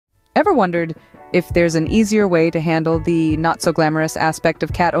Ever wondered if there's an easier way to handle the not-so-glamorous aspect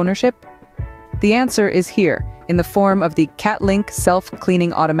of cat ownership? The answer is here, in the form of the CATLINK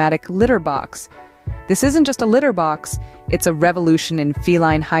self-cleaning automatic litter box. This isn't just a litter box, it's a revolution in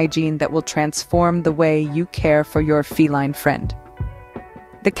feline hygiene that will transform the way you care for your feline friend.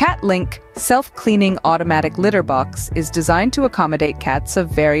 The CATLINK self-cleaning automatic litter box is designed to accommodate cats of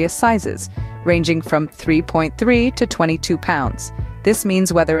various sizes, ranging from 3.3 to 22 pounds. This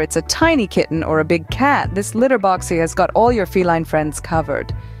means whether it's a tiny kitten or a big cat, this litter box has got all your feline friends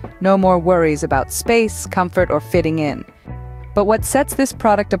covered. No more worries about space, comfort, or fitting in. But what sets this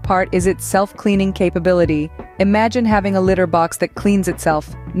product apart is its self-cleaning capability. Imagine having a litter box that cleans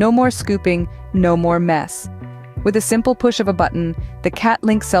itself. No more scooping, no more mess. With a simple push of a button, the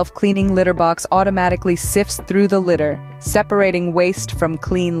CATLINK self-cleaning litter box automatically sifts through the litter, separating waste from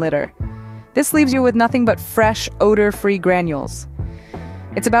clean litter. This leaves you with nothing but fresh, odor-free granules.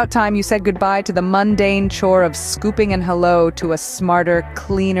 It's about time you said goodbye to the mundane chore of scooping and hello to a smarter,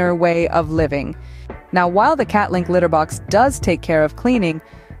 cleaner way of living. Now, while the CATLINK litter box does take care of cleaning,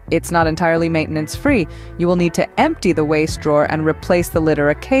 it's not entirely maintenance-free. You will need to empty the waste drawer and replace the litter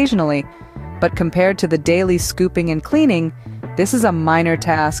occasionally. But compared to the daily scooping and cleaning, this is a minor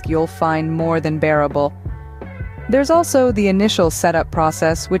task you'll find more than bearable. There's also the initial setup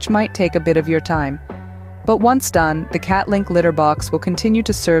process, which might take a bit of your time. But once done, the CATLINK litter box will continue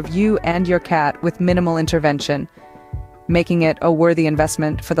to serve you and your cat with minimal intervention, making it a worthy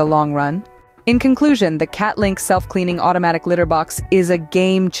investment for the long run. In conclusion, the CATLINK self-cleaning automatic litter box is a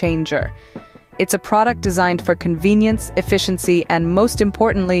game changer. It's a product designed for convenience, efficiency, and most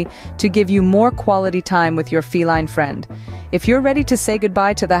importantly, to give you more quality time with your feline friend. If you're ready to say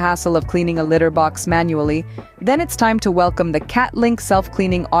goodbye to the hassle of cleaning a litter box manually, then it's time to welcome the CATLINK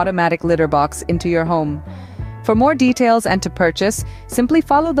self-cleaning automatic litter box into your home. For more details and to purchase, simply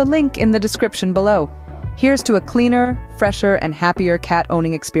follow the link in the description below. Here's to a cleaner, fresher, and happier cat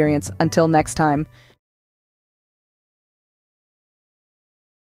owning experience. Until next time.